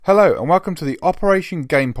Hello and welcome to the Operation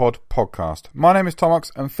GamePod podcast. My name is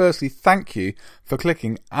Tomox, and firstly thank you for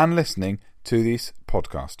clicking and listening to this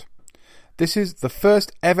podcast. This is the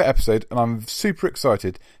first ever episode and I'm super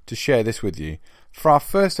excited to share this with you. For our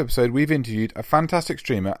first episode we've interviewed a fantastic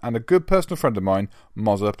streamer and a good personal friend of mine,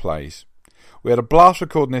 Mozza Plays. We had a blast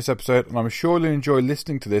recording this episode and I'm sure you'll enjoy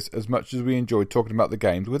listening to this as much as we enjoyed talking about the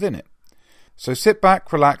games within it. So sit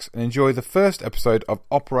back, relax and enjoy the first episode of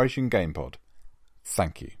Operation GamePod.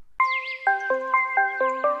 Thank you.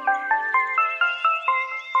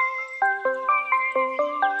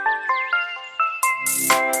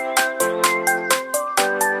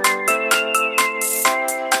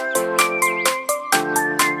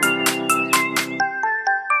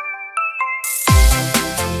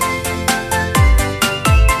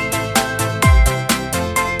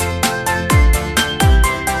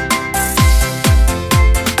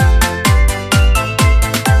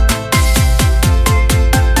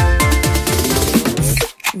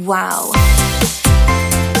 Wow.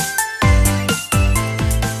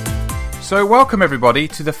 So welcome everybody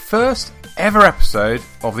to the first ever episode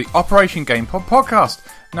of the Operation GamePod podcast.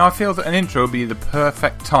 Now I feel that an intro would be the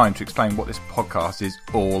perfect time to explain what this podcast is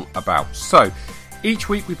all about. So each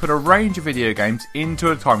week we put a range of video games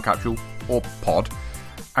into a time capsule or pod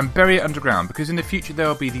and bury it underground, because in the future there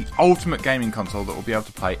will be the ultimate gaming console that will be able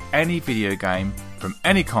to play any video game from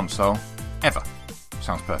any console ever.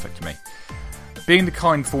 Sounds perfect to me. Being the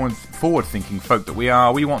kind, forward-thinking folk that we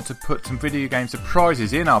are, we want to put some video game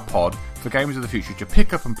surprises in our pod for gamers of the future to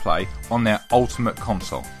pick up and play on their ultimate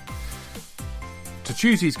console. To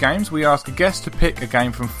choose these games, we ask a guest to pick a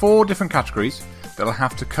game from 4 different categories that they'll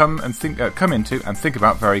have to come into and think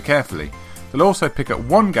about very carefully. They'll also pick up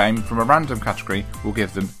one game from a random category we'll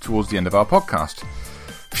give them towards the end of our podcast.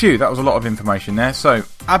 Phew, that was a lot of information there. So,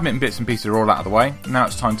 admin and bits and pieces are all out of the way. Now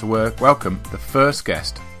it's time to welcome the first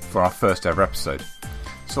guest for our first ever episode.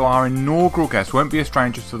 So our inaugural guest won't be a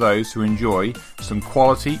stranger to those who enjoy some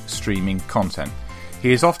quality streaming content.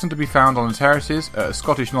 He is often to be found on the terraces at a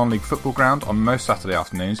Scottish non-league football ground on most Saturday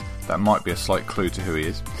afternoons. That might be a slight clue to who he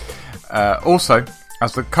is. Also,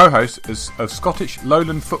 as the co-host of Scottish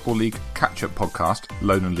Lowland Football League Catch-Up podcast,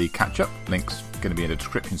 Lowland League Catch-Up, link's going to be in the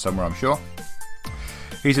description somewhere I'm sure.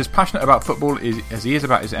 He's as passionate about football as he is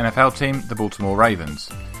about his NFL team, the Baltimore Ravens.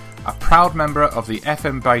 A proud member of the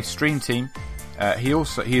FM-based Stream team, he is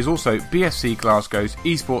also BFC Glasgow's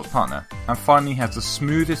esports partner, and finally has the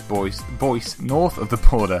smoothest voice north of the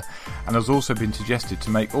border, and has also been suggested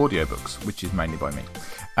to make audiobooks, which is mainly by me.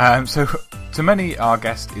 So to many, our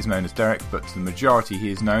guest is known as Derek, but to the majority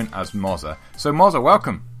he is known as Mozza. So Mozza,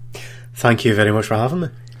 welcome. Thank you very much for having me.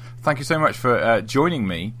 Thank you so much for joining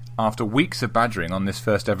me after weeks of badgering on this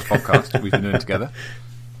first ever podcast we've been doing together.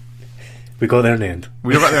 We got there in the end.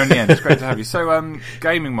 We got there in the end. It's great to have you. So,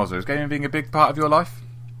 gaming, Mozza, is gaming being a big part of your life?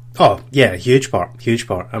 Oh, yeah, huge part.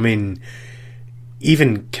 I mean,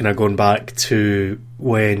 even kind of going back to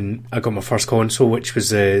when I got my first console, which was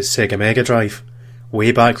the Sega Mega Drive,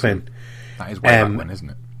 way back when. That is way back when, isn't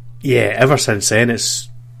it? Yeah, ever since then, it's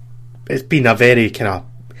been a very kind of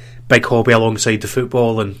big hobby alongside the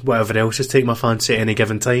football and whatever else has taken my fancy at any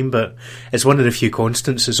given time, but it's one of the few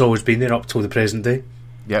constants that's always been there up till the present day.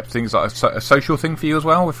 Yep, things like a social thing for you as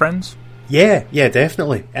well, with friends? Yeah,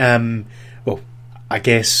 definitely. Well, I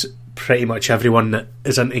guess pretty much everyone that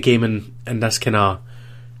is into gaming in this kind of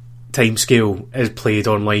time scale is played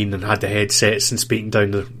online and had the headsets and speaking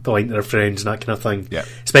down the line to their friends and that kind of thing. Yep.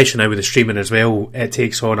 Especially now with the streaming as well, it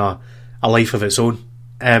takes on a life of its own,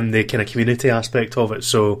 the kind of community aspect of it.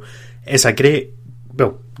 So it's a great...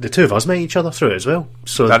 Well, the two of us met each other through it as well.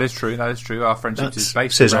 So that is true. Our friendship is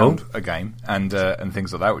based around a game and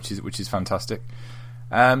things like that, which is fantastic.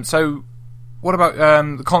 So, what about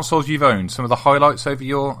the consoles you've owned? Some of the highlights over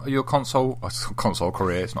your console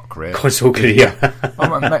career. It's not career. Console career.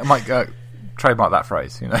 I might trademark that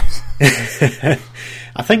phrase. Who knows?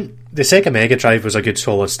 I think the Sega Mega Drive was a good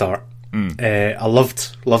solid start. I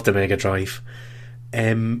loved the Mega Drive.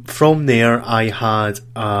 From there, I had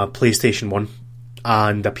a PlayStation 1.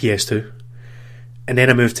 And a PS2, and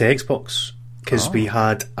then I moved to Xbox because we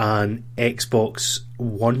had an Xbox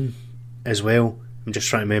One as well. I'm just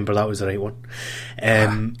trying to remember that was the right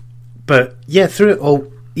one. But yeah, through it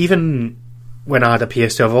all, even when I had a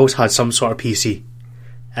PS2, I've always had some sort of PC.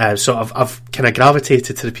 So I've kind of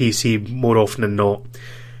gravitated to the PC more often than not.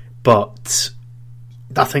 But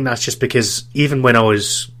I think that's just because even when I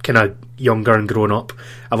was kind of younger and growing up,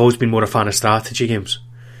 I've always been more a fan of strategy games.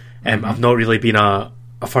 I've not really been a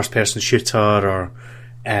first-person shooter or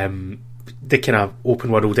the kind of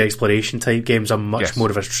open world exploration type games, I'm much Yes. more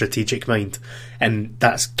of a strategic mind, and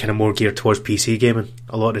that's kind of more geared towards PC gaming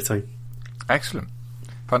a lot of the time. Excellent.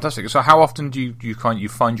 Fantastic. So how often do you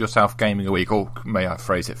find yourself gaming a week, or may I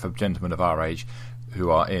phrase it for gentlemen of our age who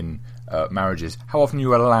are in marriages, how often are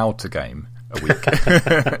you allowed to game a week?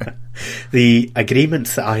 The agreement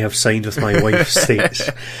that I have signed with my wife states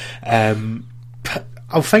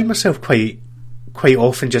I'll find myself quite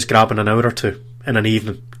often just grabbing an hour or two in an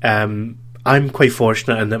evening. I'm quite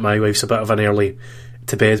fortunate in that my wife's a bit of an early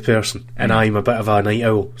to bed person, and I'm a bit of a night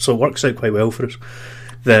owl, so it works out quite well for us.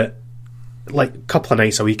 That, like, a couple of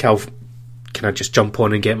nights a week I'll kind of just jump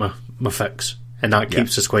on and get my fix, and that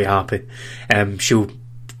keeps us quite happy. She'll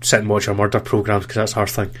sit and watch her murder programmes because that's her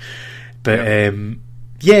thing. But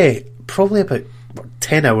probably about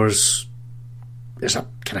 10 hours is a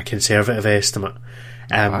kind of conservative estimate.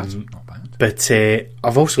 That's not bad. But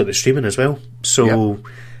I've also got the streaming as well, so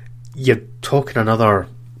you're talking another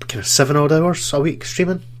kind of 7 odd hours a week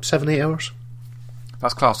streaming, 7-8 hours.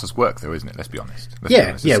 That's classed as work, though, isn't it? Let's be honest.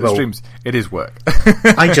 Well, streams, it is work.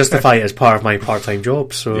 I justify it as part of my part-time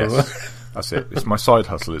job, so Yes, that's it. It's my side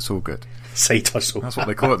hustle. It's all good. side hustle. That's what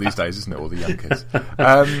they call it these days, isn't it? All the young kids.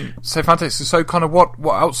 So fantastic. So kind of what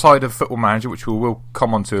outside of Football Manager, which we will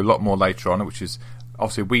come on to a lot more later on, which is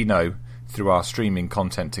obviously we know through our streaming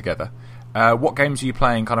content together. What games are you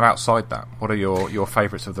playing kind of outside that? What are your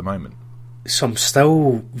favourites of the moment? So I'm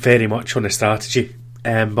still very much on the strategy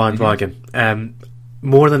bandwagon.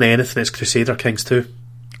 More than anything, it's Crusader Kings 2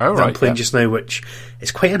 that I'm playing just now, which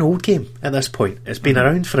is quite an old game at this point. It's been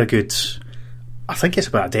around for a good, I think it's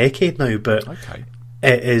about a decade now, but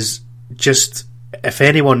it is just, if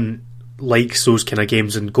anyone likes those kind of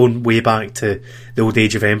games and going way back to the old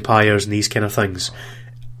Age of Empires and these kind of things,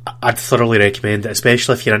 I'd thoroughly recommend it,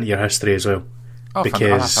 especially if you're into your history as well. Because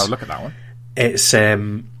I'll have to look at that one. It's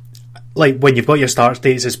like when you've got your start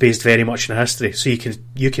dates, it's based very much in history. So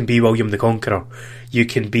you can be William the Conqueror, you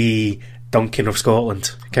can be Duncan of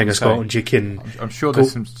Scotland, King of Scotland. You can. I'm sure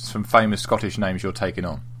there's some famous Scottish names you're taking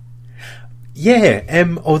on.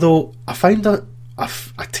 Yeah, although I find that I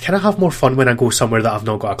kind of have more fun when I go somewhere that I've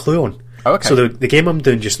not got a clue on. Oh, okay. So the game I'm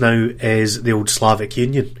doing just now is the old Slavic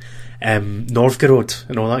Union, Novgorod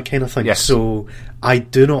and all that kind of thing. Yes. So I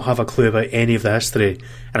do not have a clue about any of the history,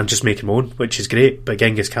 and I'm just making my own, which is great. But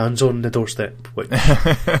Genghis Khan's on the doorstep, which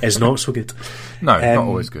is not so good. No, not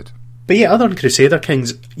always good. But yeah, other than Crusader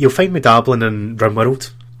Kings, you'll find me dabbling in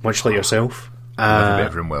RimWorld, much like yourself. I love a bit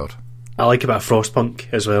of RimWorld. I like a bit of Frostpunk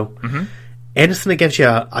as well. Mm-hmm. Anything that gives you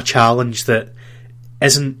a challenge that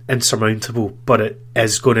isn't insurmountable, but it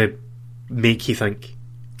is going to make you think,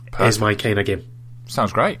 is my kind of game.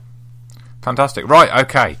 Sounds great. Fantastic. Right,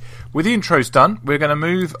 okay. With the intros done, we're going to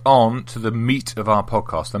move on to the meat of our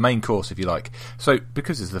podcast, the main course, if you like. So,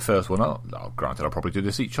 because this is the first one, granted, I'll probably do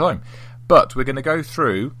this each time, but we're going to go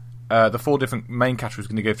through the 4 different main categories.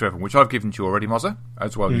 We're going to go through everything, which I've given to you already, Mozza,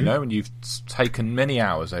 as well, you know, and you've taken many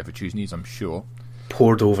hours over choosing these, I'm sure.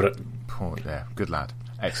 Poured over it. There, good lad.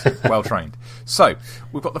 Excellent, well trained. So,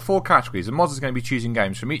 we've got the 4 categories, and Mozza's going to be choosing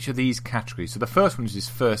games from each of these categories. So the first one is his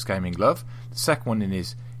first gaming love. The second one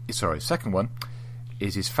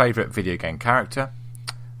is his favourite video game character.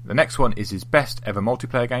 The next one is his best ever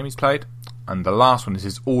multiplayer game he's played. And the last one is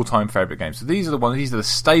his all-time favourite game. So these are the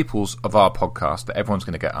staples of our podcast that everyone's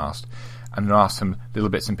going to get asked. And then ask some little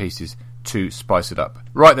bits and pieces to spice it up.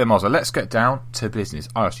 Right then, Mozza, let's get down to business.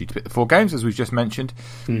 I asked you to pick the 4 games, as we've just mentioned.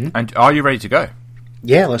 Mm-hmm. And are you ready to go?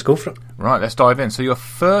 Yeah, let's go for it. Right, let's dive in. So your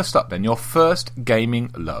first up then, your first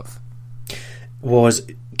gaming love. Was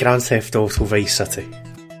Grand Theft Auto Vice City.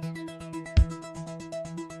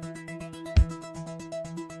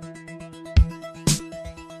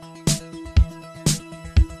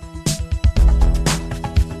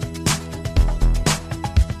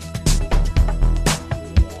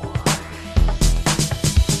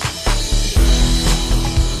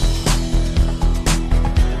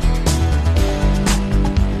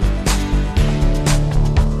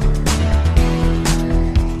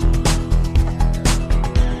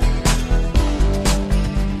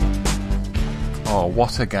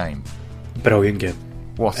 What a game. Brilliant game.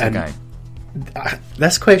 What a game.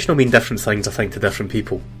 This question will mean different things, I think, to different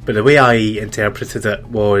people. But the way I interpreted it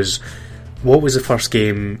was, what was the first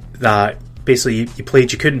game that basically you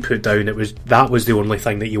played, you couldn't put down, that was the only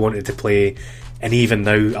thing that you wanted to play, and even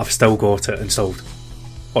now I've still got it installed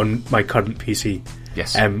on my current PC.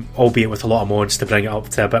 Yes. Albeit with a lot of mods to bring it up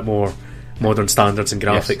to a bit more modern standards and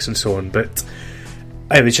graphics and so on. But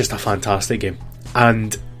it was just a fantastic game.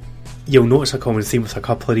 And you'll notice a common theme with a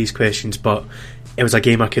couple of these questions, but it was a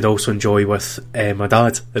game I could also enjoy with my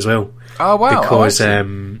dad as well. Oh wow! Because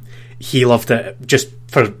he loved it just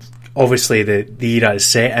for obviously the era it's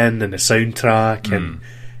set in and the soundtrack and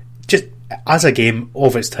just as a game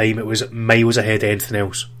of its time, it was miles ahead of anything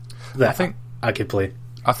else that I could play.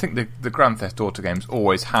 I think the Grand Theft Auto games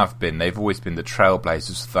always have been. They've always been the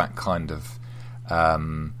trailblazers of that kind of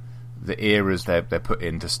the eras they're put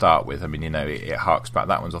in to start with. I mean, it harks back.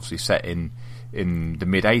 That one's obviously set in the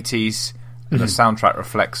mid 80s. The soundtrack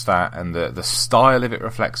reflects that, and the style of it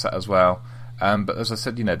reflects that as well. But as I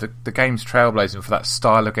said, the game's trailblazing for that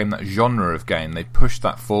style of game, that genre of game. They push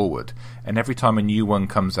that forward, and every time a new one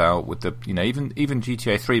comes out with the, even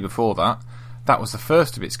GTA 3 before that was the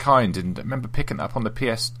first of its kind. And I remember picking it up on the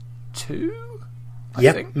PS2,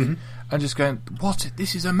 I think, and just going, "What?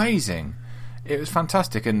 This is amazing!" It was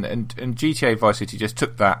fantastic, and GTA Vice City just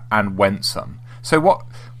took that and went some. So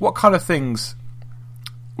what kind of things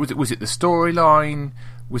was it? Was it the storyline?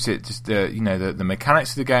 Was it just the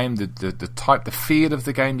mechanics of the game, the type, the feel of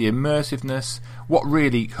the game, the immersiveness? What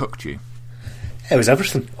really hooked you? It was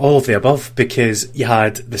everything, all of the above, because you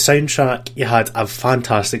had the soundtrack, you had a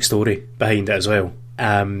fantastic story behind it as well.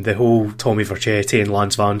 The whole Tommy Vercetti and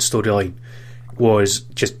Lance Van storyline was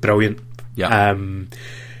just brilliant. Yeah.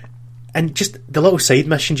 And just the little side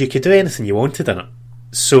missions, you could do anything you wanted in it.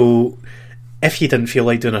 So if you didn't feel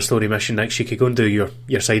like doing a story mission next, you could go and do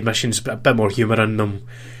your side missions, but a bit more humour in them.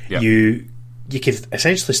 Yep. You could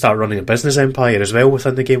essentially start running a business empire as well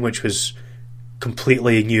within the game, which was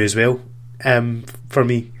completely new as well for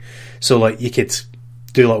me. So like you could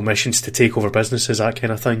do little missions to take over businesses, that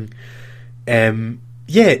kind of thing.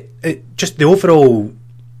 Just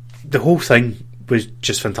the whole thing was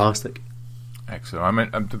just fantastic. Excellent. I mean,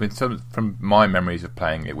 from my memories of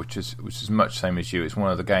playing it, which is much same as you, it's one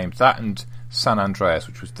of the games that and San Andreas,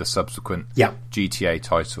 which was the subsequent GTA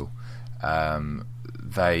title.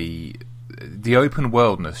 The open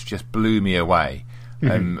worldness just blew me away.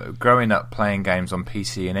 Growing up playing games on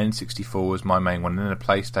PC, and N64 was my main one, and then a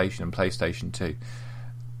PlayStation and PlayStation 2.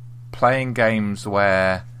 Playing games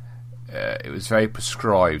where it was very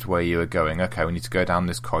prescribed where you were going, okay, we need to go down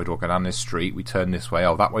this corridor, go down this street, we turn this way,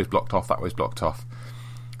 that way's blocked off, that way's blocked off.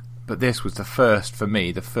 But this was the first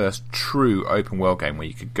true open world game where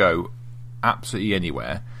you could go absolutely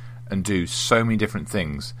anywhere and do so many different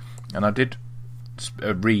things. And I did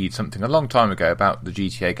read something a long time ago about the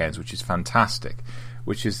GTA games, which is fantastic,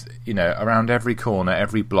 which is, around every corner,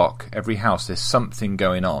 every block, every house, there's something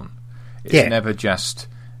going on. It's never just,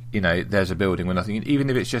 there's a building with nothing, even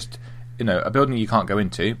if it's just a building you can't go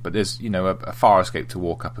into, but there's a fire escape to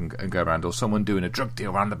walk up and go around, or someone doing a drug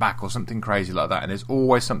deal around the back, or something crazy like that. And there's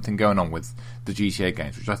always something going on with the GTA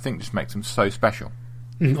games, which I think just makes them so special.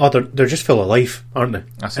 Oh, they're just full of life, aren't they?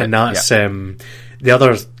 That's the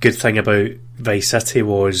other good thing about Vice City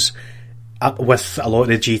was, with a lot of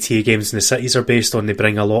the GTA games in the cities are based on, they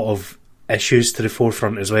bring a lot of issues to the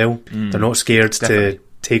forefront as well. They're not scared to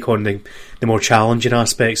take on the more challenging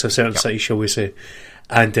aspects of certain cities, shall we say.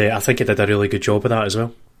 And I think it did a really good job of that as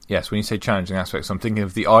well. Yes, when you say challenging aspects, I'm thinking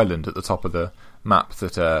of the island at the top of the map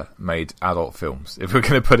that made adult films, if we're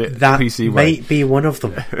going to put it that PC way. Might be one of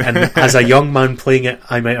them. And as a young man playing it,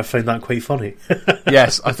 I might have found that quite funny.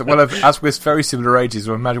 Yes, I thought, as we're very similar ages,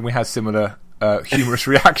 I imagine we had similar humorous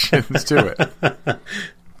reactions to it.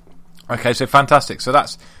 Okay, so fantastic. So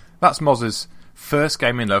that's Moz's first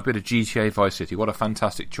game in love, a bit of GTA Vice City. What a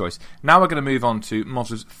fantastic choice. Now we're going to move on to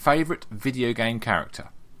Moz's favourite video game character.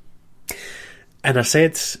 And I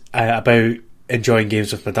said about enjoying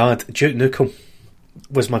games with my dad. Duke Nukem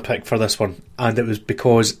was my pick for this one, and it was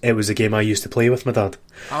because it was a game I used to play with my dad.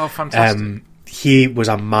 Oh, fantastic. He was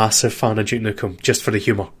a massive fan of Duke Nukem, just for the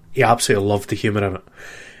humour. He absolutely loved the humour in it.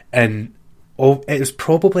 And it was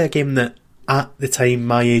probably a game that, at the time,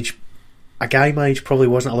 a guy my age probably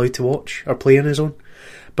wasn't allowed to watch or play on his own.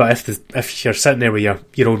 But if you're sitting there with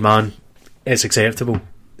your old man, it's acceptable.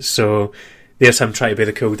 So there's him trying to be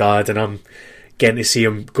the cool dad, and I'm getting to see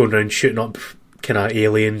him going around shooting up kind of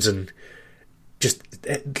aliens, and just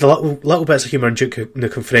the little bits of humour in Duke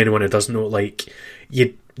Nukem. For anyone who doesn't know, like,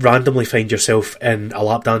 you'd randomly find yourself in a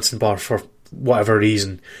lap dancing bar for whatever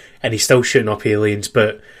reason, and he's still shooting up aliens,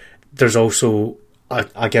 but there's also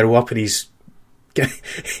a girl up, and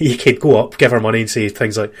you could go up, give her money, and say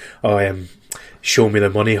things like, show me the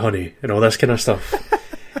money, honey, and all this kind of stuff.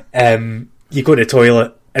 You go to the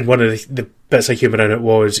toilet, and one of the bits of humour in it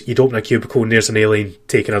was, you'd open a cubicle and there's an alien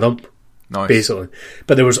taking a dump. Nice. Basically.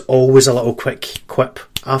 But there was always a little quick quip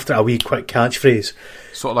after, a wee quick catchphrase.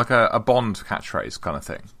 Sort of like a Bond catchphrase kind of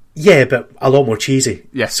thing. Yeah, but a lot more cheesy.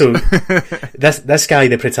 Yes. So this guy,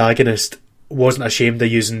 the protagonist, wasn't ashamed of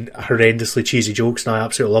using horrendously cheesy jokes, and I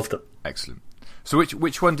absolutely loved it. Excellent. So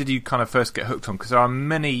which one did you kind of first get hooked on? Because there are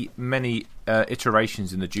many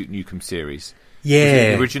iterations in the Duke Nukem series. Yeah. Was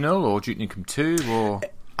it the original or Duke Nukem 2 or?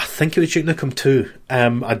 I think it was Duke Nukem 2.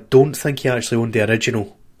 I don't think he actually owned the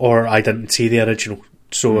original, or I didn't see the original.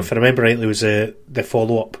 So if I remember rightly, it was the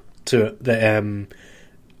follow-up to it that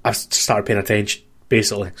I started paying attention,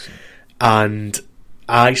 basically. And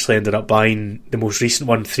I actually ended up buying the most recent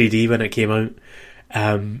one, 3D, when it came out.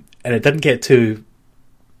 And it didn't get too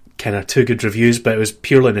good reviews, but it was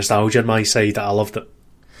purely nostalgia on my side that I loved it.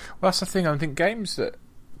 Well, that's the thing. I think games that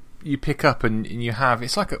you pick up and you have,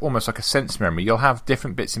 it's like almost like a sense memory. You'll have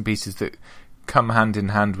different bits and pieces that come hand in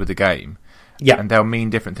hand with the game. Yeah. And they'll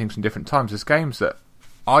mean different things from different times. There's games that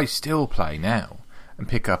I still play now and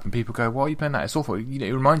pick up, and people go, "Why are you playing that? It's awful." You know,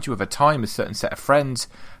 it reminds you of a time, a certain set of friends,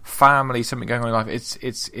 family, something going on in life.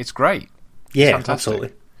 It's great. Yeah, it's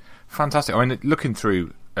absolutely. Fantastic. I mean, looking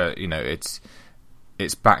through, its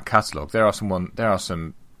back catalogue, there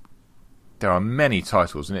are many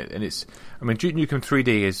titles, and it's. I mean, Duke Nukem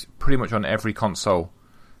 3D is pretty much on every console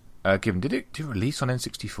given. Did it release on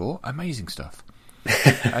N64? Amazing stuff.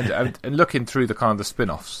 and looking through the kind of the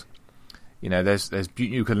spin-offs, you know, there's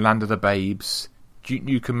Duke Nukem Land of the Babes, Duke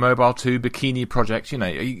Nukem Mobile 2, Bikini Project. You know,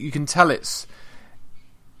 you can tell it's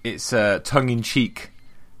tongue-in-cheek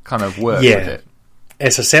kind of work with it.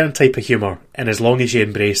 It's a certain type of humour, and as long as you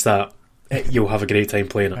embrace that, you'll have a great time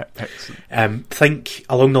playing it. Excellent. Think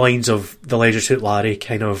along the lines of the Leisure Suit Larry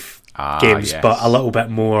kind of games, yes. but a little bit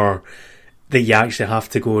more that you actually have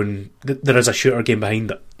to go and there is a shooter game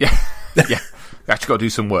behind it. Yeah, yeah. You actually got to do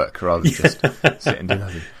some work rather than just sit and do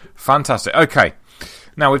nothing. Fantastic. Okay,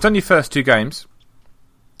 now we've done your first two games,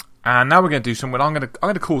 and now we're going to do something. I'm going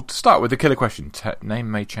to start with the killer question.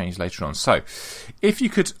 Name may change later on. So, if you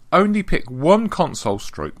could only pick one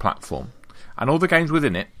console/stroke platform and all the games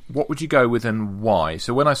within it, what would you go with and why?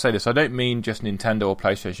 So when I say this, I don't mean just Nintendo or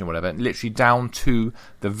PlayStation or whatever. Literally down to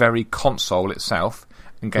the very console itself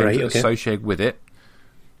and games associated with it.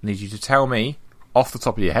 I need you to tell me off the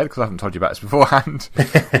top of your head, because I haven't told you about this beforehand,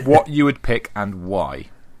 what you would pick and why.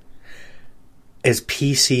 Is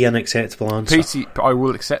PC an acceptable answer? PC, I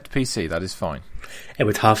will accept PC. That is fine. It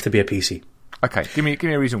would have to be a PC. Okay, give me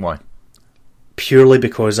a reason why. Purely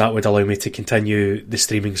because that would allow me to continue the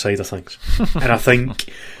streaming side of things. And I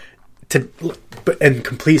think, but in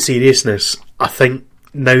complete seriousness, I think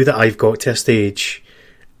now that I've got to a stage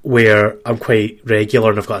where I'm quite regular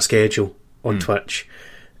and I've got a schedule on Twitch,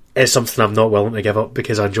 it's something I'm not willing to give up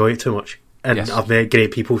because I enjoy it too much. And I've met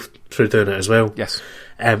great people through doing it as well. Yes.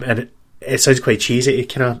 And it sounds quite cheesy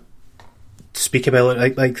to kind of speak about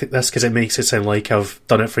it like this because it makes it sound like I've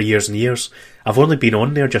done it for years and years. I've only been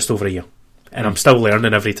on there just over a year. And I'm still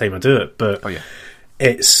learning every time I do it, but I've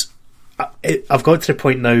got to the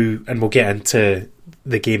point now, and we'll get into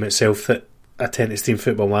the game itself, that I tend to stream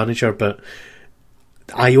Football Manager, but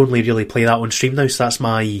I only really play that on stream now, so that's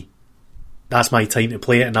my time to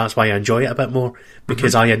play it, and that's why I enjoy it a bit more,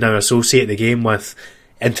 because I now associate the game with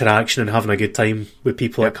interaction and having a good time with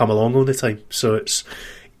people that come along all the time. So it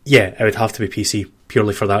would have to be PC,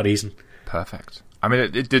 purely for that reason. Perfect. I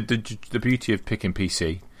mean, the beauty of picking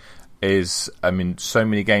PC is, I mean, so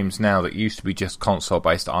many games now that used to be just console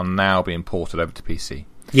based are now being ported over to PC.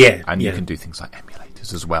 Yeah, and you can do things like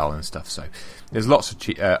emulators as well and stuff. So there's lots of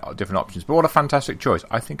different options. But what a fantastic choice!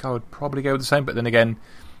 I think I would probably go with the same. But then again,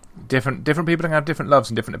 different people are going to have different loves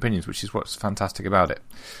and different opinions, which is what's fantastic about it.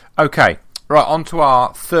 Okay, right, on to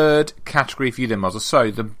our third category for you then, Muzzer. So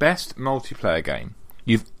the best multiplayer game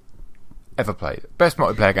you've ever played. Best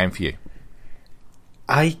multiplayer game for you.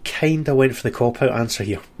 I kind of went for the cop-out answer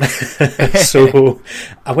here. So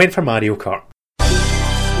I went for Mario Kart.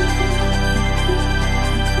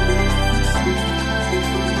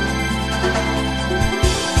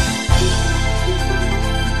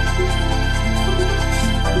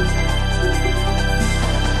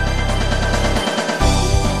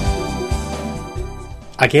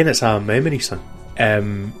 Again, it's a memory thing.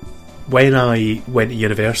 When I went to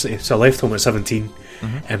university, so I left home at 17,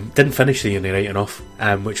 didn't finish the uni right enough,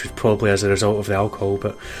 which was probably as a result of the alcohol,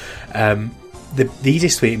 but the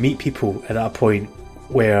easiest way to meet people at that point,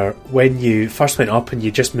 where when you first went up and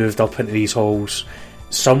you just moved up into these halls,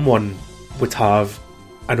 someone would have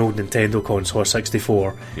an old Nintendo console or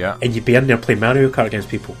 64, and you'd be in there playing Mario Kart against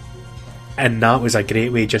people, and that was a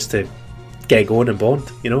great way just to get going and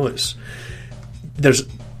bond. You know, there's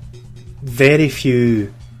very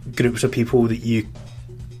few groups of people that you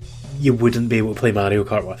wouldn't be able to play Mario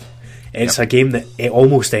Kart with. It's a game that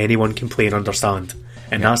almost anyone can play and understand,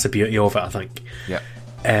 and that's the beauty of it, I think.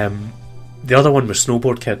 The other one was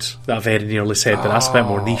Snowboard Kids, that I very nearly said, but that's a bit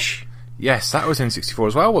more niche. Yes, that was N64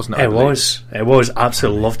 as well, wasn't it? It was.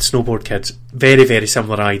 Absolutely loved Snowboard Kids. Very, very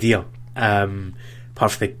similar idea.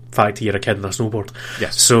 Apart from the fact that you're a kid on a snowboard.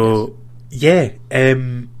 Yes. So, yeah,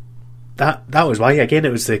 that was why. Again,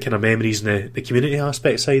 it was the kind of memories and the community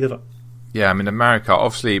aspect side of it. Yeah, I mean, Mario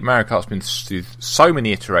Kart's been through so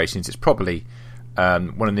many iterations. It's probably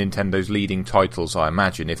one of Nintendo's leading titles, I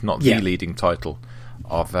imagine, if not the leading title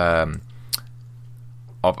of big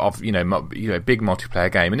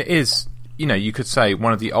multiplayer game. And it is, you could say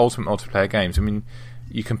one of the ultimate multiplayer games. I mean,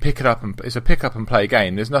 you can pick it up and it's a pick up and play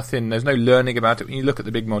game. There's no learning about it. When you look at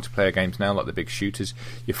the big multiplayer games now, like the big shooters,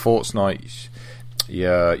 your Fortnite,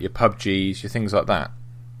 your PUBGs, your things like that,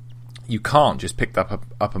 you can't just pick that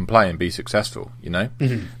up and play and be successcul.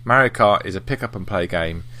 Mm-hmm. Mario Kart is a pick up and play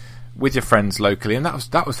game with your friends locally, and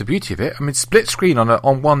that was the beauty of it. I mean, split screen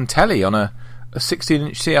on one telly on a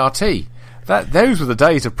 16-inch CRT. Those were the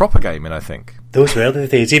days of proper gaming, I think. Those were the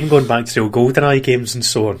days, even going back to the old GoldenEye games and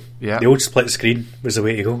so on. Yeah. The old split screen was the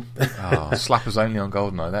way to go. Slappers only on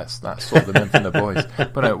GoldenEye. That's sort of the Nintendo boys.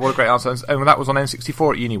 But no, what a great answer. And that was on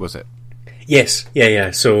N64 at uni, was it? Yes,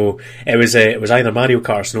 yeah. So it was either Mario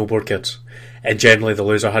Kart or Snowboard Kids, and generally the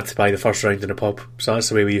loser had to buy the first round in a pub. So that's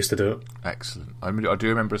the way we used to do it. Excellent. I do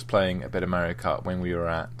remember us playing a bit of Mario Kart when we were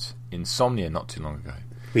at Insomnia not too long ago.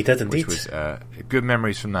 We did indeed. Which was good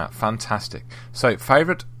memories from that. Fantastic. So,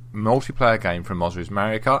 favourite multiplayer game from Mozza is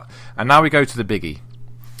Mario Kart. And now we go to the biggie.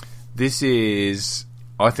 This is,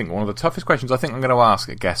 I think, one of the toughest questions I think I'm going to ask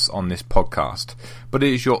a guest on this podcast. But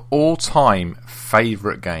it is your all-time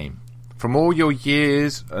favourite game. From all your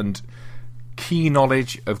years and key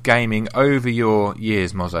knowledge of gaming over your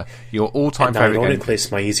years, Mozza, your all-time favourite game. Ironically,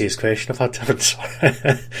 it's my easiest question I've had to answer.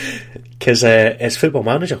 Because it's Football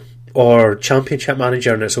Manager. Or Championship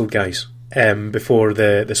Manager and its old guys before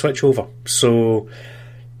the switch over. So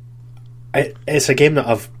it's a game that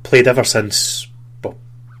I've played ever since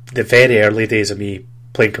the very early days of me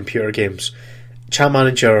playing computer games. Champ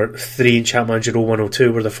Manager 3 and Champ Manager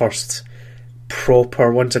 0102 were the first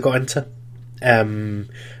proper ones I got into.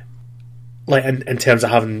 Like in terms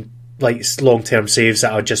of having like long-term saves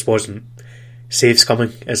that I just wasn't save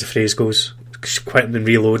scumming, as the phrase goes, quitting and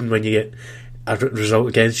reloading when you get a result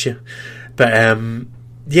against you. But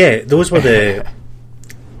those were the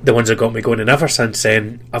ones that got me going, and ever since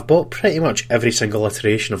then I've bought pretty much every single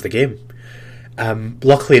iteration of the game.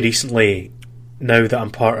 Luckily recently, now that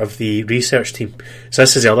I'm part of the research team, so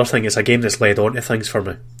this is the other thing, it's a game that's led on to things for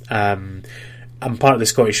me. I'm part of the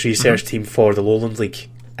Scottish research team for the Lowland League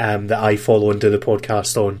that I follow and do the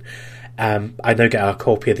podcast on. I now get a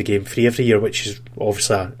copy of the game free every year, which is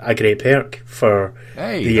obviously a great perk for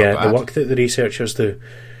the work that the researchers do.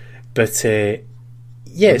 But so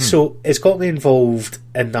it's got me involved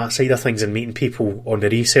in that side of things and meeting people on the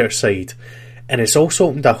research side, and it's also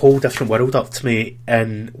opened a whole different world up to me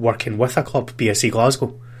in working with a club, BSC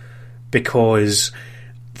Glasgow, because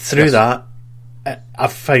through that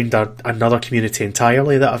I've found another community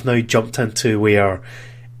entirely that I've now jumped into, where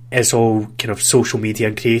it's all kind of social media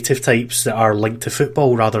and creative types that are linked to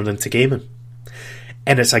football rather than to gaming.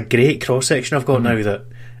 And it's a great cross-section I've got now, that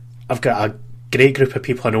I've got a great group of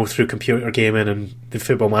people I know through computer gaming and the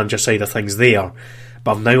Football Manager side of things there,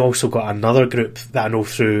 but I've now also got another group that I know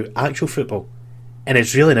through actual football. And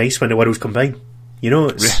it's really nice when the worlds combine.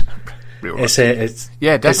 It's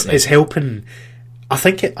definitely. It's helping. I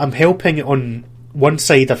think I'm helping on one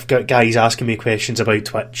side. I've got guys asking me questions about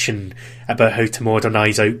Twitch and about how to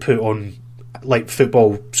modernise output on like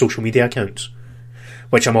football social media accounts,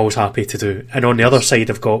 which I'm always happy to do. And on the other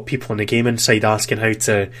side, I've got people on the gaming side asking how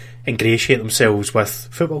to ingratiate themselves with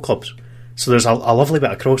football clubs. So there's a lovely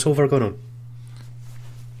bit of crossover going on.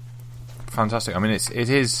 Fantastic. I mean, it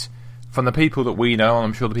is, from the people that we know, and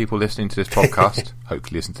I'm sure the people listening to this podcast,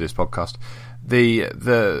 hopefully listen to this podcast, the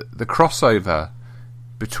crossover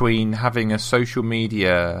between having a social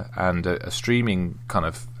media and a streaming kind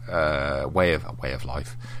of way of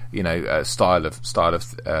life, style of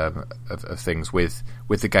things with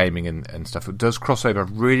the gaming and stuff, it does cross over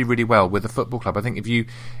really, really well with the football club. I think if you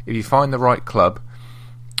find the right club,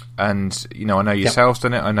 and I know yourself's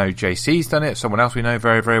done it, I know JC's done it, someone else we know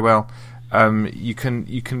very, very well. You can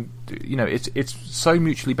it's so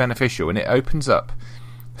mutually beneficial, and it opens up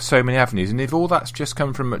so many avenues. And if all that's just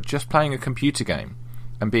come from just playing a computer game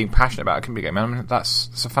and being passionate about a computer game, I mean,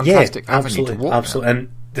 that's a fantastic avenue to walk. Absolutely.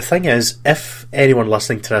 And the thing is, if anyone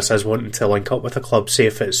listening to this is wanting to link up with a club, say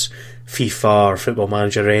if it's FIFA or Football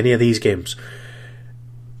Manager or any of these games,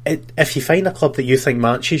 if you find a club that you think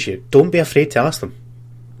matches you, don't be afraid to ask them.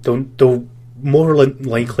 They'll more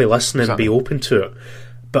likely listen and be open to it.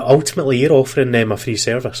 But ultimately, you're offering them a free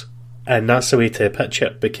service. and that's the way to pitch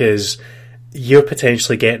it, because you're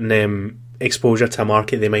potentially getting them exposure to a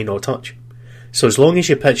market they might not touch. So as long as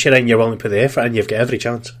you pitch it in, you're willing to put the effort in, you've got every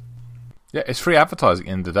chance. Yeah, it's free advertising at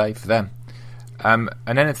the end of the day for them. And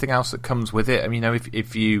anything else that comes with it. I mean,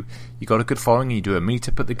 if you got a good following, you do a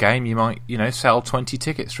meetup at the game, you might sell 20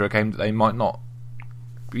 tickets for a game that they might not,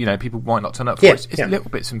 people might not turn up for. Yeah, it's little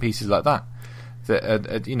bits and pieces like that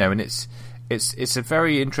and it's a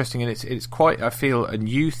very interesting, and it's quite, I feel, a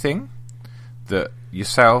new thing that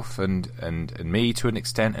yourself and me to an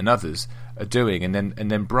extent and others are doing, and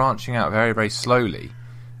then branching out very, very slowly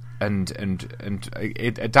and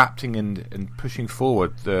adapting and pushing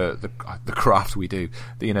forward the craft we do,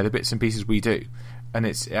 the bits and pieces we do, and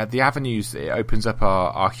it's the avenues that it opens up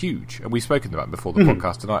are huge, and we've spoken about before the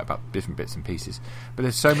podcast tonight about different bits and pieces, but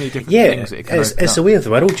there's so many different things that it can open it's up. the way of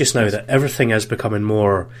the world just now that everything is becoming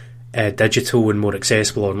more digital and more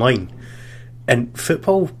accessible online, and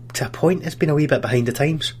football to a point has been a wee bit behind the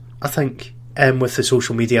times, I think, with the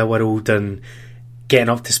social media world and getting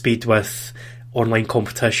up to speed with online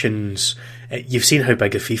competitions. You've seen how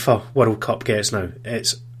big the FIFA World Cup gets now.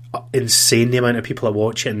 It's insane the amount of people that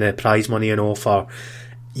watch it and the prize money on offer.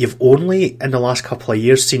 You've only in the last couple of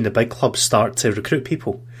years seen the big clubs start to recruit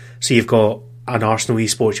people. So you've got an Arsenal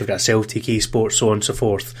eSports, you've got a Celtic eSports, so on and so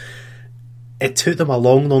forth. It took them a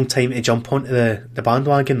long, long time to jump onto the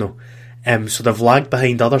bandwagon though. So they've lagged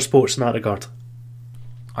behind other sports in that regard.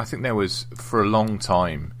 I think there was, for a long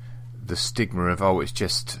time, the stigma of, it's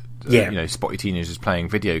just spotty teenagers playing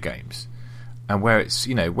video games, and where it's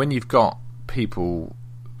when you've got people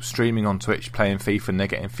streaming on Twitch playing FIFA and they're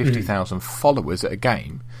getting 50,000 followers at a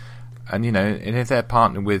game, and and if they're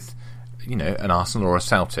partnered with an Arsenal or a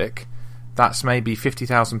Celtic, that's maybe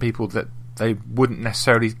 50,000 people that they wouldn't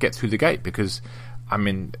necessarily get through the gate, because I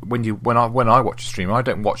mean when I watch a stream, I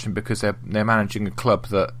don't watch them because they're managing a club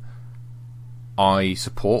that I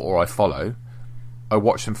support or I follow. I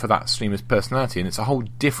watch them for that streamer's personality, and it's a whole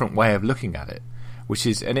different way of looking at it,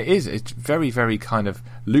 it's very, very kind of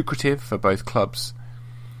lucrative for both clubs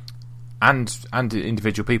and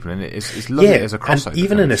individual people, and it's lovely as a crossover. And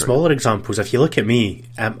even in the smaller examples, if you look at me,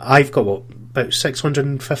 I've got about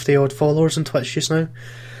 650 odd followers on Twitch just now,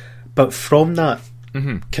 but from that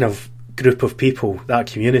kind of group of people, that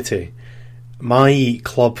community, my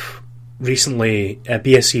club recently,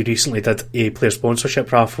 BSC recently did a player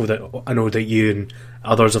sponsorship raffle that I know that you and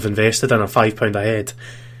others have invested in, a £5 a head.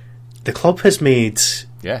 The club has made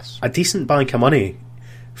a decent bank of money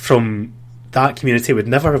from that community. Would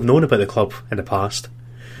never have known about the club in the past.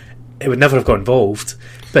 It would never have got involved.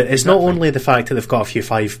 But it's not only the fact that they've got a few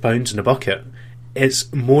 £5 in the bucket,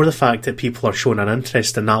 it's more the fact that people are showing an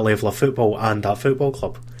interest in that level of football and that football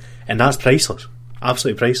club. And that's priceless.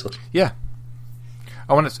 Absolutely priceless. Yeah.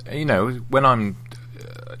 I want to, when I'm,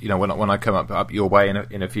 when I come up your way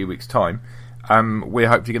in a few weeks' time, we're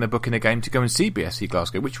hopefully going to book in a game to go and see BSC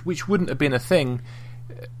Glasgow, which wouldn't have been a thing,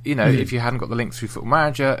 if you hadn't got the link through Football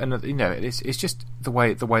Manager, and it's just the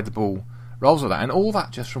way the ball rolls with that, and all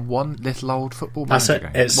that just from one little old Football Manager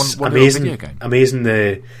game. It's one amazing, video game. Amazing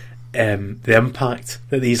the impact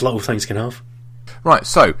that these little things can have. Right,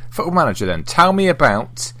 so Football Manager then. Tell me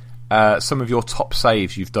about some of your top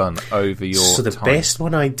saves you've done over your time. So the best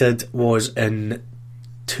one I did was in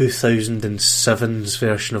 2007's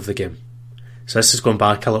version of the game. So this has gone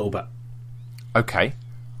back a little bit. Okay.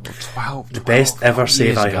 Well, 12 the best ever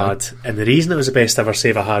save I had. And the reason it was the best ever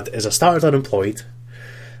save I had is I started unemployed.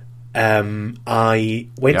 I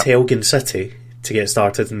went to Elgin City to get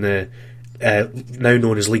started in the now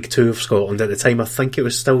known as League 2 of Scotland. At the time I think it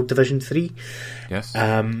was still Division 3. Yes.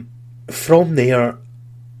 From there,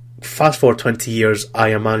 fast forward 20 years, I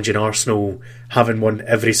am managing Arsenal, having won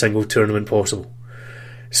every single tournament possible.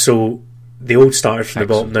 So the old started from the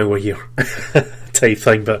bottom, now we're here type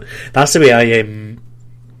thing. But that's the way I am.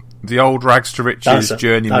 The old rags to riches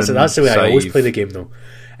journeyman. That's the way I always play the game, though.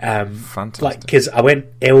 Fantastic. Because I went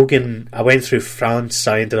Elgin, I went through France,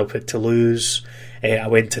 I ended up at Toulouse, I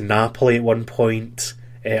went to Napoli at one point,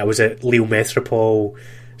 I was at Lille Metropole.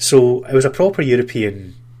 So it was a proper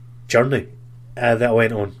European journey that I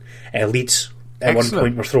went on. Leeds at one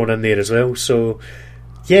point were thrown in there as well. So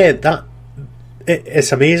yeah,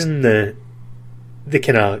 it's amazing the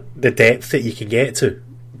kind of the depth that you can get to.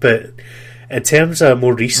 But in terms of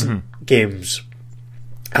more recent games,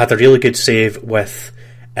 I had a really good save with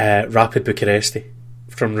Rapid Bucharesti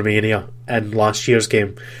from Romania in last year's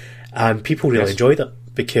game, and people really enjoyed it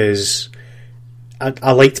because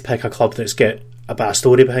I like to pick a club that's got a bit of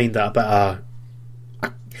story behind it, a bit of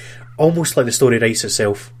almost like the story writes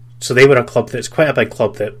itself. So they were a club that's quite a big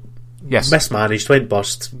club that mismanaged, went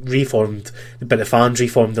bust, reformed, but the fans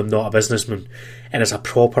reformed them, not a businessman, and it's a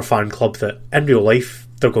proper fan club that in real life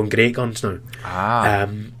they're going great guns now.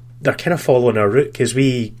 They're kind of following our route because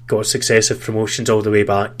we got successive promotions all the way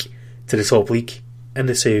back to the top league in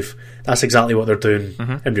the Save. That's exactly what they're doing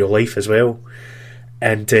in real life as well,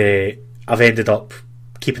 and I've ended up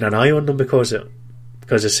keeping an eye on them because of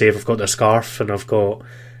Save. I've got their scarf and I've got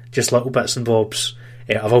just little bits and bobs.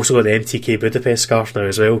 I've also got the MTK Budapest scarf now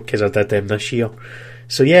as well because I did them this year.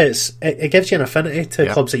 So yeah, it gives you an affinity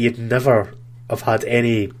to clubs that you'd never have had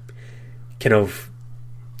any kind of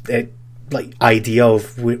idea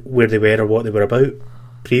of where they were or what they were about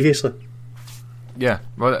previously. Yeah,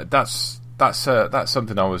 well, that's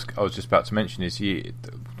something I was just about to mention. Is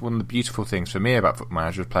one of the beautiful things for me about Football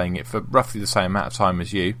Manager, playing it for roughly the same amount of time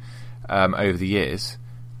as you over the years,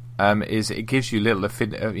 is it gives you little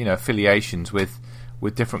affiliations with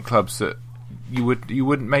different clubs that you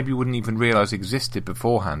wouldn't even realise existed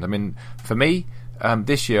beforehand. I mean, for me,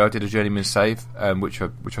 this year I did a Journeyman Save, which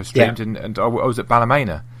I streamed, and I was at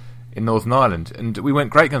Ballymena in Northern Ireland, and we went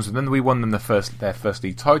great guns with them. We won them their first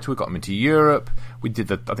league title. We got them into Europe. I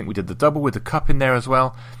think we did the double with the cup in there as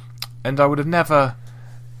well. And I would have never.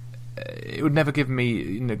 It would never give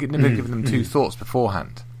me, given them two thoughts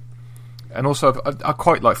beforehand. And also, I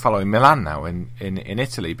quite like following Milan now in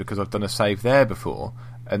Italy because I've done a save there before,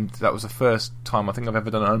 and that was the first time I think I've ever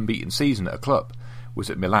done an unbeaten season at a club. Was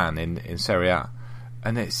at Milan in Serie A,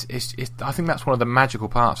 and it's I think that's one of the magical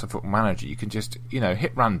parts of Football Manager. You can just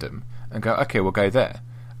hit random and go, okay, we'll go there,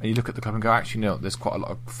 and you look at the club and go, actually, there's quite a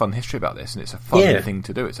lot of fun history about this, and it's a fun thing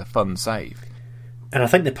to do. It's a fun save. And I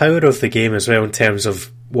think the power of the game as well, in terms of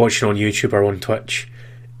watching on YouTube or on Twitch,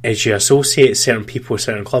 is you associate certain people with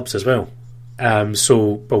certain clubs as well.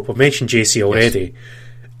 So we've mentioned JC already. Yes.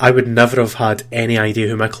 I would never have had any idea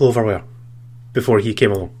who Mick Clover were before he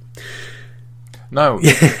came along. No,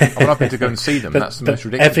 I'm happy to go and see them. That's the most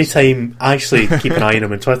ridiculous. Every time, I actually keep an eye on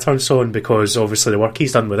him on Twitter and so on, because obviously the work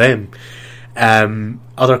he's done with them.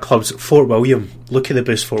 Other clubs, Fort William, look at the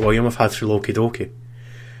boost Fort William have had through Loki Doki.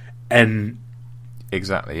 And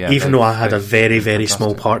exactly, yeah. Even though I had a very, very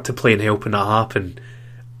small part to play in helping that happen,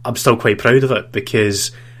 I'm still quite proud of it,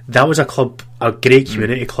 because that was a club, a great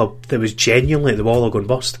community club that was genuinely at the wall of going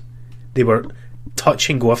bust. They were touch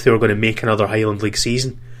and go if they were going to make another Highland League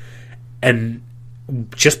season, and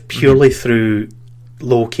just purely through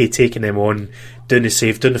Loki taking them on, doing the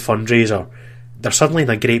save, doing the fundraiser, they're suddenly in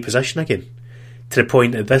a great position again, to the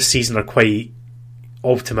point that this season are quite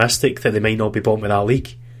optimistic that they might not be bottom of that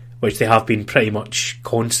league, which they have been pretty much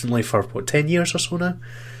constantly for 10 years or so now.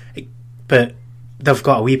 But they've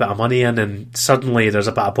got a wee bit of money in, and suddenly there's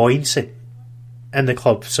a bit of buoyancy in the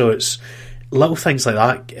club. So it's little things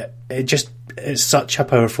like that. It's such a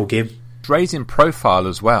powerful game. It's raising profile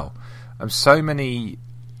as well. And so many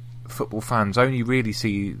football fans only really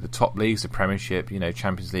see the top leagues, the Premiership,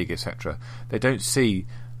 Champions League, etc. They don't see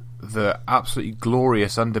the absolutely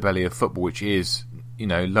glorious underbelly of football, which is,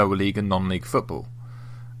 lower league and non-league football.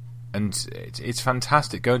 And it's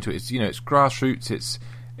fantastic going to it. It's grassroots.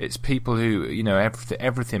 It's people who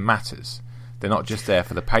everything matters. They're not just there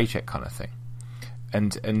for the paycheck kind of thing.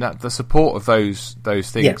 And that the support of those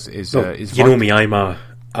things is vital. Me, I'm a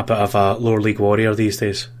bit of a lower league warrior these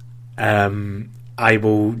days. I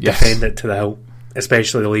will defend it to the hilt,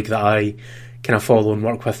 especially the league that I kind of follow and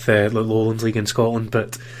work with, the Lowlands League in Scotland.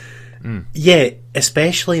 But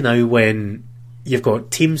especially now when you've got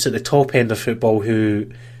teams at the top end of football who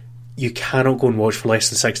you cannot go and watch for less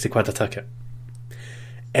than £60 a ticket.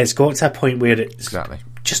 It's got to a point where it's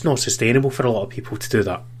just not sustainable for a lot of people to do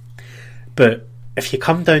that. But if you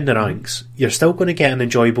come down the ranks, you're still going to get an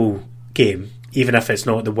enjoyable game, even if it's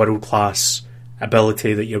not the world-class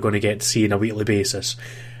ability that you're going to get to see on a weekly basis.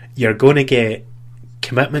 You're going to get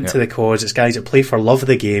commitment to the cause. It's guys that play for love of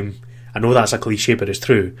the game. I know that's a cliche, but it's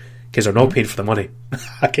true, because they're not paid for the money.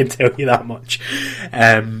 I can tell you that much.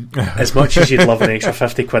 As much as you'd love an extra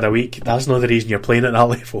 £50 a week, that's not the reason you're playing at that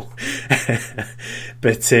level.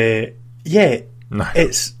 But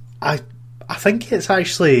it's I think it's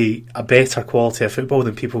actually a better quality of football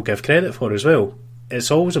than people give credit for as well.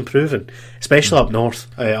 It's always improving, especially up north.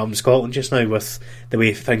 I'm in Scotland just now with the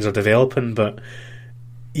way things are developing, but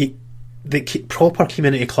the proper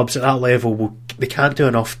community clubs at that level they can't do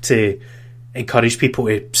enough to encourage people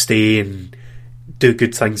to stay and do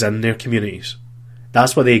good things in their communities.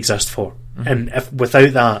 That's what they exist for. And if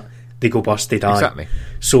without that they go bust, they die. Exactly.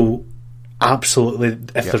 So absolutely,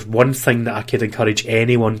 if there's one thing that I could encourage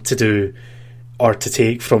anyone to do or to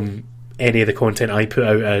take from any of the content I put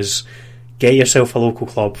out, is get yourself a local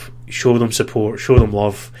club, show them support, show them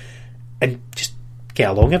love, and just get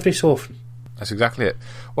along every so often. That's exactly it.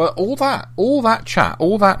 Well, all that chat,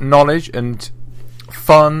 all that knowledge and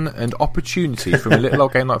fun and opportunity from a little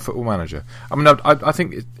old game like Football Manager. I mean, I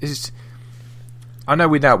think it's. I know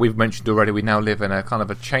we've mentioned already. We now live in a kind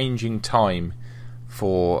of a changing time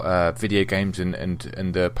for video games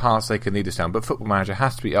and the paths they can lead us down. But Football Manager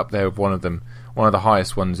has to be up there with one of the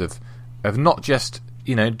highest ones of not just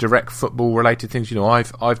direct football related things.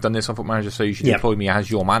 I've done this on Football Manager, so you should employ me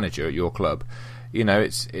as your manager at your club.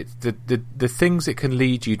 It's the things it can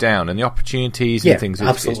lead you down and the opportunities and things.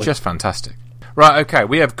 It's just fantastic. Right, okay,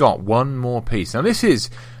 we have got one more piece. Now this is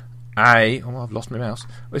I've lost my mouse.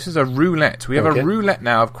 This is a roulette. We have a roulette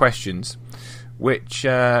now of questions, which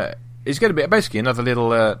is going to be basically another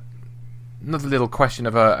little question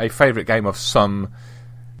of a favourite game of some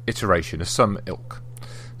iteration, of some ilk.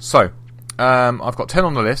 So, I've got 10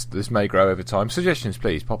 on the list. This may grow over time. Suggestions,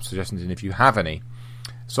 please. Pop suggestions in if you have any.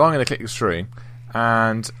 So I'm going to click this through,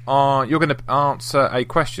 and you're going to answer a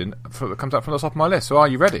question that comes up from the top of my list. So are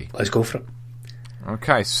you ready? Let's go for it.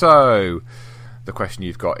 Okay, so the question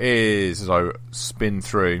you've got is, as I spin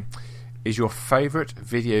through, is your favourite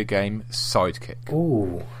video game sidekick?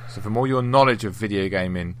 Ooh. So from all your knowledge of video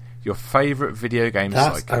gaming, your favourite video game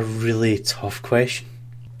sidekick? That's a really tough question.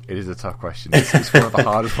 It is a tough question. It's one of the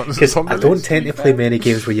hardest ones. Because I don't tend to play many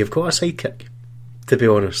games where you've got a sidekick, to be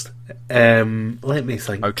honest. Let me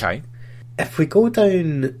think. Okay. If we go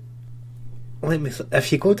down...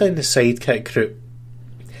 if you go down the sidekick route,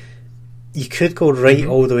 you could go right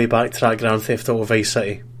all the way back to that Grand Theft Auto Vice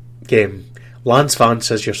City game. Lance Vance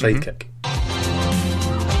is your sidekick.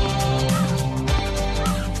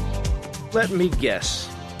 Let me guess.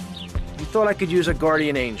 You thought I could use a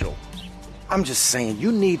guardian angel? I'm just saying,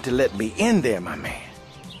 you need to let me in there, my man.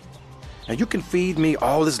 Now, you can feed me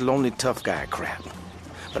all this lonely tough guy crap,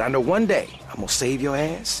 but I know one day I'm gonna save your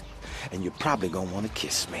ass, and you're probably gonna want to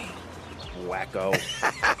kiss me. Wacko.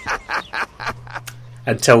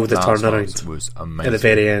 Until the turnaround was amazing at the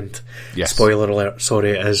very end. Yes. Spoiler alert.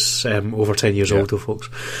 Sorry, it is over 10 years old, though, folks.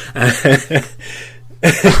 And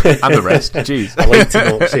the rest. Jeez. I like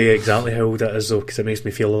to not say exactly how old it is, though, because it makes me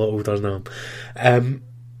feel a little older than I am.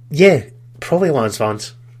 Yeah, probably Lance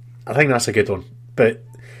Vance. I think that's a good one. But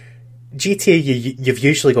GTA, you've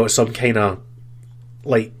usually got some kind of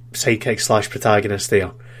like sidekick / protagonist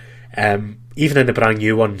there. Even in the brand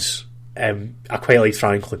new ones, I quite like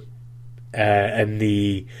Franklin. In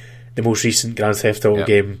the most recent Grand Theft Auto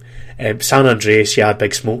game, San Andreas, you had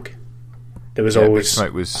Big Smoke. There was always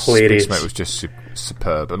hilarious. Big Smoke was just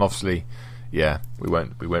superb, and obviously, we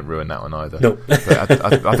won't ruin that one either. No,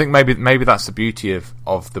 but I think maybe that's the beauty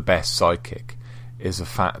of the best sidekick, is the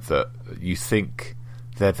fact that you think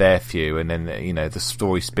they're there for you, and then the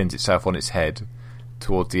story spins itself on its head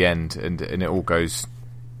toward the end, and it all goes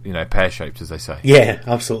pear shaped, as they say. Yeah,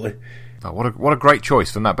 absolutely. Oh, what a great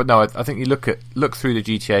choice from that. But no, I think you look through the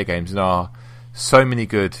GTA games, and there are so many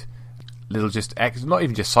good little not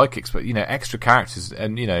even just sidekicks, but extra characters,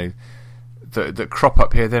 and that crop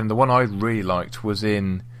up here. Then the one I really liked was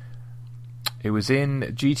in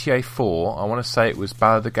GTA 4. I want to say it was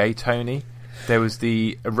Ballad of Gay Tony. There was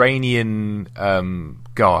the Iranian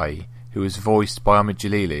guy who was voiced by Ahmed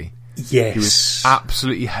Jalili. Yes. He was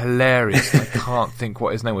absolutely hilarious. I can't think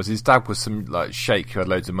what his name was. His dad was some sheikh who had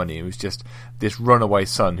loads of money. It was just this runaway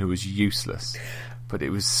son who was useless. But it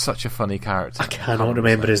was such a funny character. I cannot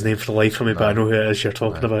remember his name for the life of me, but I know who it is you're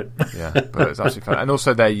talking about. Yeah, but it's absolutely fun. And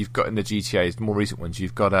also there you've got in the GTAs, the more recent ones,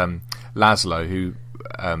 you've got Laszlo, who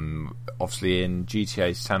obviously in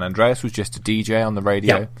GTA San Andreas was just a DJ on the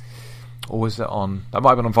radio. Yep. Or was it on... That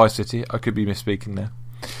might have been on Vice City. I could be misspeaking there.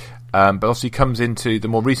 But also he comes into the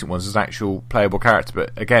more recent ones as an actual playable character.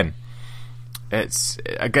 But again,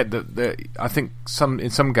 I get I think in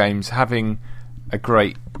some games having a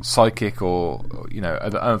great sidekick or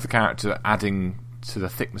another character adding to the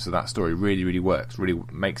thickness of that story really, really works. Really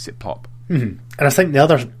makes it pop. Mm-hmm. And I think the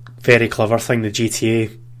other very clever thing the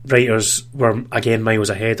GTA writers were again miles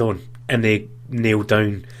ahead on, and they nailed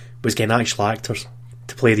down, was getting actual actors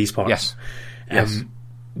to play these parts. Yes.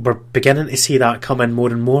 We're beginning to see that come in more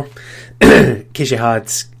and more, because you had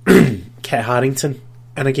Kit Harington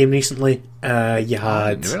in a game recently. You had,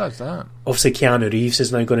 I didn't realise that. Obviously Keanu Reeves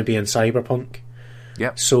is now going to be in Cyberpunk.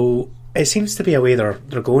 Yep. So it seems to be a way they're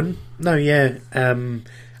going now. Yeah.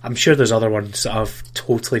 I'm sure there's other ones that I've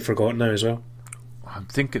totally forgotten now as well. I'm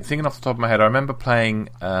thinking off the top of my head. I remember playing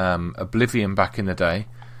Oblivion back in the day,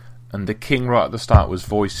 and the king right at the start was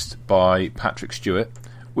voiced by Patrick Stewart,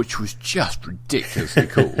 which was just ridiculously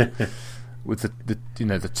cool. With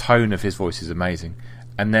the tone of his voice is amazing.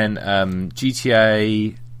 And then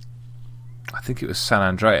GTA, I think it was San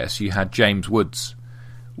Andreas. You had James Woods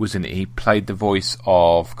was in it. He played the voice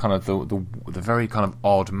of kind of the very kind of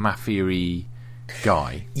odd mafia-y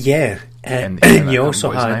guy. Yeah, And you also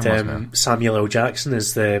what his had name was now. Samuel L. Jackson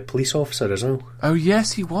as the police officer as well. Oh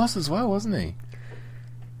yes, he was as well, wasn't he?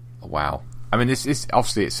 Wow. I mean, it's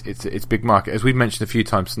obviously it's big market, as we've mentioned a few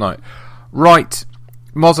times tonight. Right,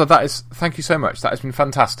 Mozza, thank you so much. That has been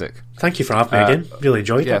fantastic. Thank you for having me again. Really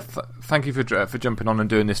enjoyed it. Thank you for jumping on and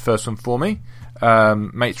doing this first one for me.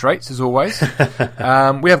 Mates rates, as always.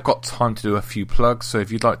 We have got time to do a few plugs, so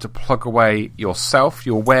if you'd like to plug away yourself,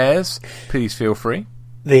 your wares, please feel free.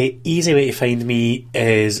 The easy way to find me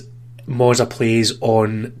is Mozza Plays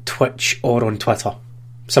on Twitch or on Twitter.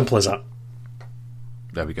 Simple as that.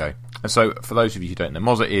 There we go. And so, for those of you who don't know,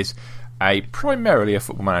 Mozza is primarily a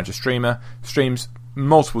Football Manager streamer. Streams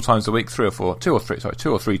multiple times a week, two or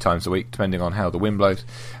three times a week, depending on how the wind blows.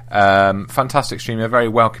 Fantastic streamer, very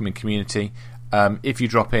welcoming community. If you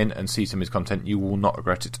drop in and see some of his content, you will not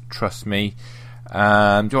regret it. Trust me. Do you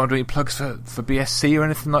want to do any plugs for BSC or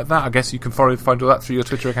anything like that? I guess you can find all that through your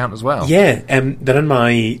Twitter account as well. Yeah, they're in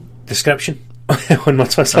my description on my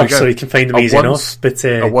Twitter, so you can find them easy enough. But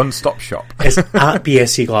a one-stop shop. It's at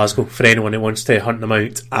BSC Glasgow for anyone who wants to hunt them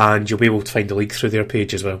out, and you'll be able to find the link through their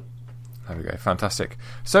page as well. There we go, fantastic.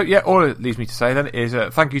 So yeah, all it leaves me to say then is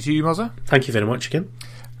thank you to you, Mozza. Thank you very much again.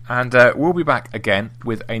 And we'll be back again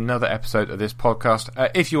with another episode of this podcast.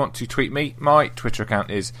 If you want to tweet me, my Twitter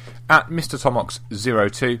account is at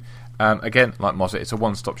MrTomox02. Again, like Mozza, it's a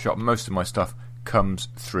one-stop shop. Most of my stuff comes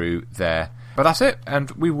through there. But that's it,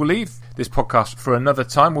 and we will leave this podcast for another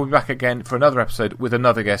time. We'll be back again for another episode with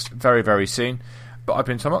another guest very, very soon. But I've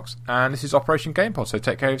been Tomox, and this is Operation GamePod, so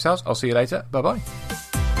take care of yourselves. I'll see you later. Bye-bye.